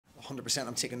100%.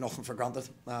 I'm taking nothing for granted.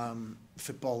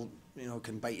 Football,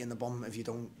 can bite you in the bum if you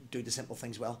don't do the simple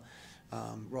things well.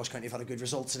 Ross County have had a good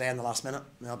result today in the last minute,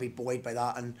 and I'll be buoyed by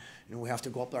that. And we have to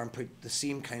go up there and put the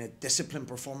same kind of disciplined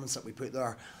performance that we put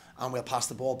there, and we'll pass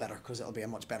the ball better because it'll be a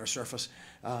much better surface,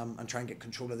 and try and get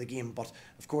control of the game. But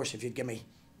of course, if you'd give me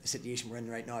the situation we're in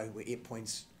right now with 8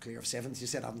 points clear of 7th, you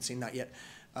said I haven't seen that yet,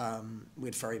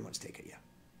 we'd very much take it, yeah.